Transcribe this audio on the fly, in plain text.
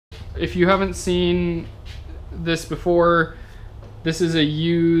if you haven't seen this before, this is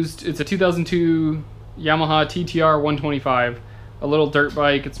it's a 2002 Yamaha TTR 125, a little dirt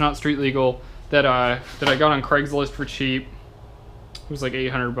bike. It's not street legal, that I got on Craigslist for cheap. It was like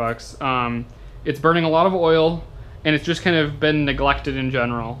 800 bucks. It's burning a lot of oil, and it's just kind of been neglected in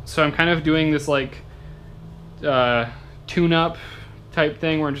general. So I'm kind of doing this like tune-up type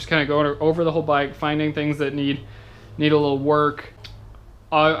thing where I'm just kind of going over the whole bike, finding things that need a little work.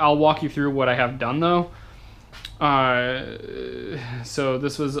 I'll walk you through what I have done though. So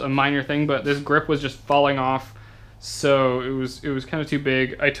this was a minor thing, but this grip was just falling off, so it was kind of too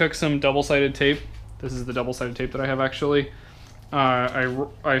big. I took some double-sided tape. This is the double-sided tape that I have actually.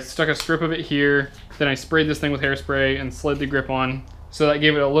 I stuck a strip of it here, then I sprayed this thing with hairspray and slid the grip on, so that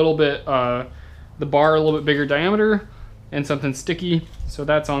gave it a little bit, the bar a little bit bigger diameter and something sticky, so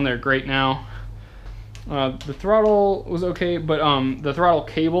that's on there great now. The throttle was okay, but the throttle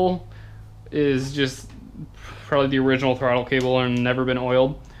cable is just probably the original throttle cable and never been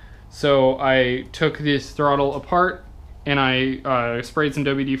oiled. So I took this throttle apart and I sprayed some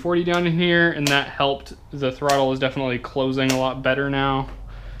WD-40 down in here, and that helped. The throttle is definitely closing a lot better now.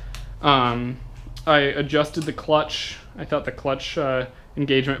 I adjusted the clutch. I thought the clutch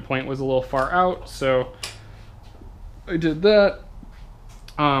engagement point was a little far out, so I did that.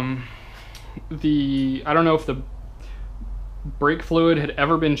 I don't know if the brake fluid had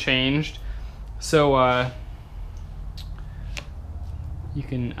ever been changed, so you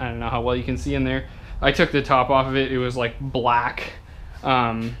can, I don't know how well you can see in there. I took the top off of it. It was like black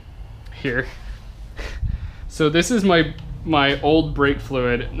here. So this is my old brake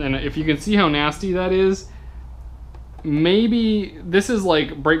fluid, and if you can see how nasty that is, maybe this is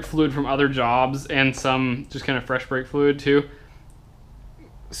like brake fluid from other jobs and some just kind of fresh brake fluid too.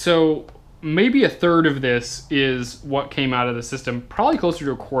 So maybe a third of this is what came out of the system, probably closer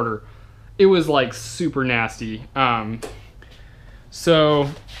to a quarter. It was like super nasty. So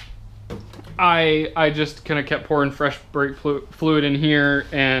I just kind of kept pouring fresh brake fluid in here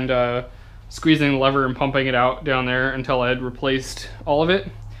and squeezing the lever and pumping it out down there until I had replaced all of it.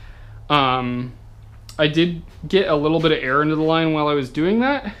 I did get a little bit of air into the line while I was doing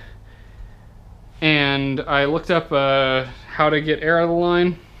that, and I looked up how to get air out of the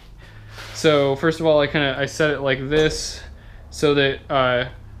line. So first of all, I set it like this so that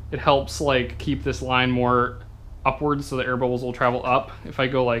it helps like keep this line more upwards, so the air bubbles will travel up. If I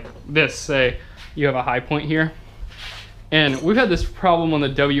go like this, say you have a high point here, and we've had this problem on the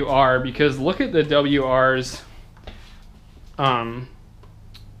WR, because look at the WR's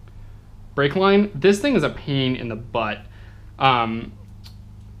brake line. This thing is a pain in the butt.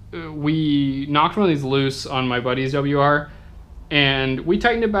 We knocked one of these loose on my buddy's WR, and we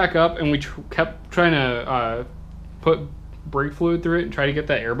tightened it back up, and we kept trying to put brake fluid through it and try to get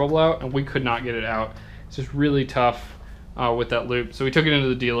that air bubble out, and we could not get it out. It's just really tough with that loop. So we took it into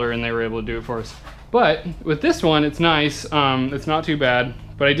the dealer and they were able to do it for us. But with this one, it's nice. It's not too bad,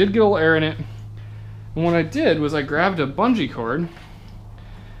 but I did get a little air in it. And what I did was I grabbed a bungee cord,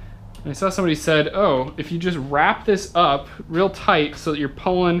 and I saw somebody said, oh, if you just wrap this up real tight so that you're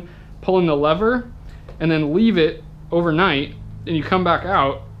pulling the lever and then leave it overnight and you come back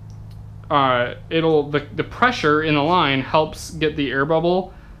out, the pressure in the line helps get the air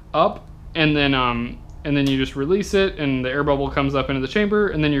bubble up, and then you just release it and the air bubble comes up into the chamber,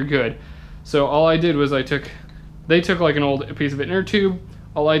 and then you're good. So all I did was they took like an old piece of inner tube.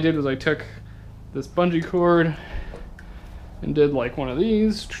 All I did was I took this bungee cord and did like one of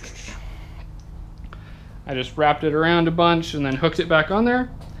these. I just wrapped it around a bunch and then hooked it back on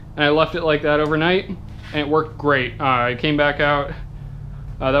there, and I left it like that overnight, and it worked great. I came back out,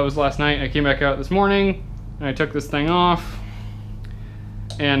 that was last night. I came back out this morning and I took this thing off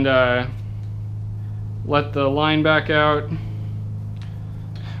and let the line back out.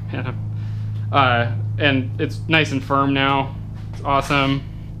 And it's nice and firm now. It's awesome.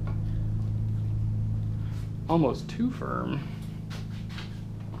 Almost too firm.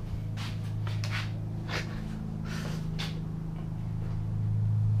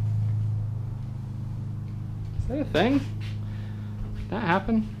 Is that a thing? Did that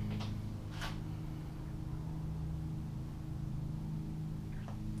happen?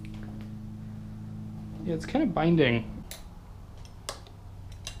 Yeah, it's kind of binding.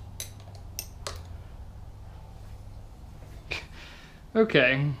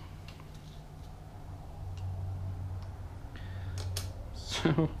 Okay.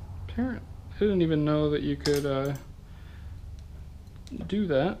 So, apparently, I didn't even know that you could do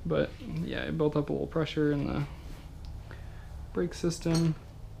that, but yeah, it built up a little pressure in the brake system.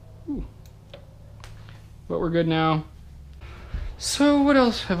 Ooh. But we're good now. So what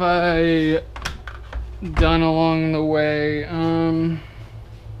else have I done along the way? I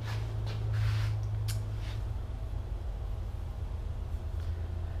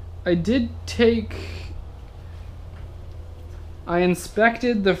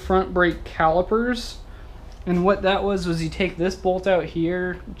inspected the front brake calipers, and what that was you take this bolt out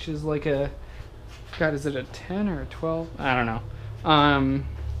here, which is like a, God, is it a 10 or a 12? I don't know.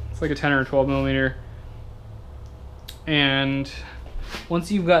 It's like a 10 or a 12 millimeter. And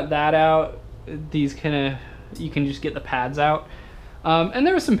once you've got that out, you can just get the pads out. And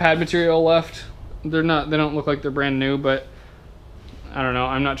there was some pad material left. They don't look like they're brand new, but I don't know.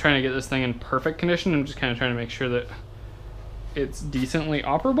 I'm not trying to get this thing in perfect condition. I'm just kind of trying to make sure that it's decently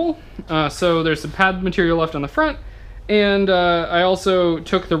operable. So there's some pad material left on the front, and I also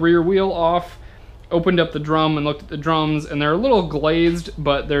took the rear wheel off, opened up the drum and looked at the drums, and they're a little glazed,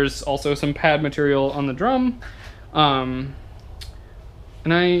 but there's also some pad material on the drum.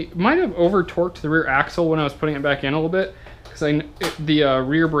 And I might have over torqued the rear axle when I was putting it back in a little bit, because the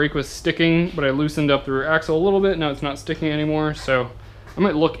rear brake was sticking, but I loosened up the rear axle a little bit. Now it's not sticking anymore, so I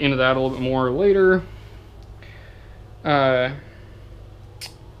might look into that a little bit more later. But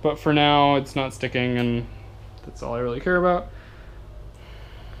for now, it's not sticking, and that's all I really care about.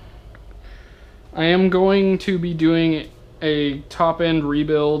 I am going to be doing a top-end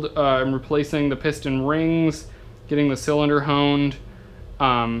rebuild. I'm replacing the piston rings, getting the cylinder honed.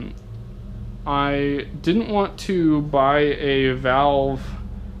 I didn't want to buy a valve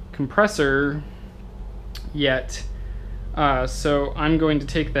compressor yet, so I'm going to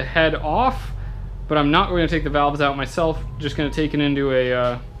take the head off, but I'm not going to take the valves out myself. Just going to take it into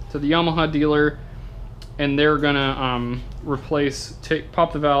to the Yamaha dealer, and they're gonna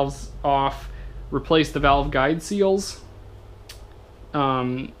pop the valves off, replace the valve guide seals,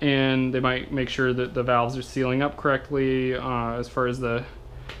 and they might make sure that the valves are sealing up correctly as far as the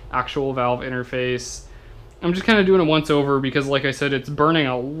actual valve interface. I'm just kind of doing a once over because, like I said, it's burning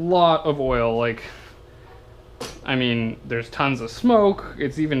a lot of oil. Like, I mean, there's tons of smoke.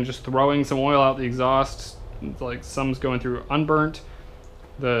 It's even just throwing some oil out the exhaust. It's like some's going through unburnt.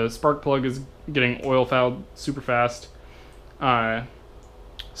 The spark plug is getting oil fouled super fast.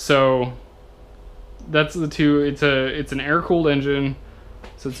 So that's the two. It's an air-cooled engine,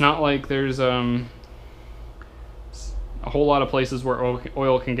 so it's not like there's a whole lot of places where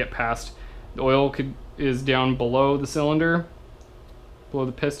oil can get past. The oil is down below the cylinder, below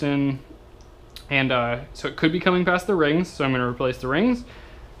the piston, and so it could be coming past the rings, so I'm going to replace the rings.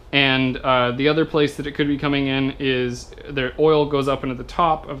 And the other place that it could be coming in is the oil goes up into the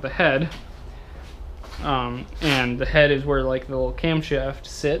top of the head, and the head is where like the little camshaft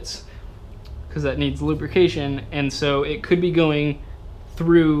sits, because that needs lubrication, and so it could be going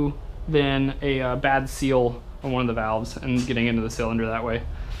through then a bad seal on one of the valves and getting into the cylinder that way.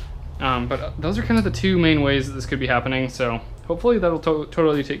 But those are kind of the two main ways that this could be happening, so hopefully that'll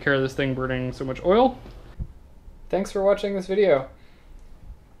totally take care of this thing burning so much oil. Thanks for watching this video.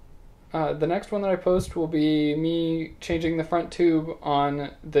 The next one that I post will be me changing the front tube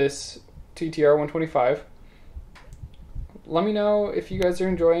on this TTR 125. Let me know if you guys are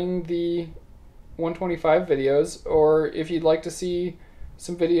enjoying the 125 videos, or if you'd like to see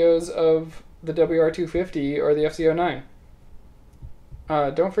some videos of the WR250 or the FC09.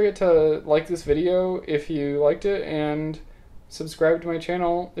 Don't forget to like this video if you liked it, and subscribe to my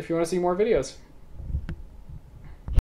channel if you want to see more videos.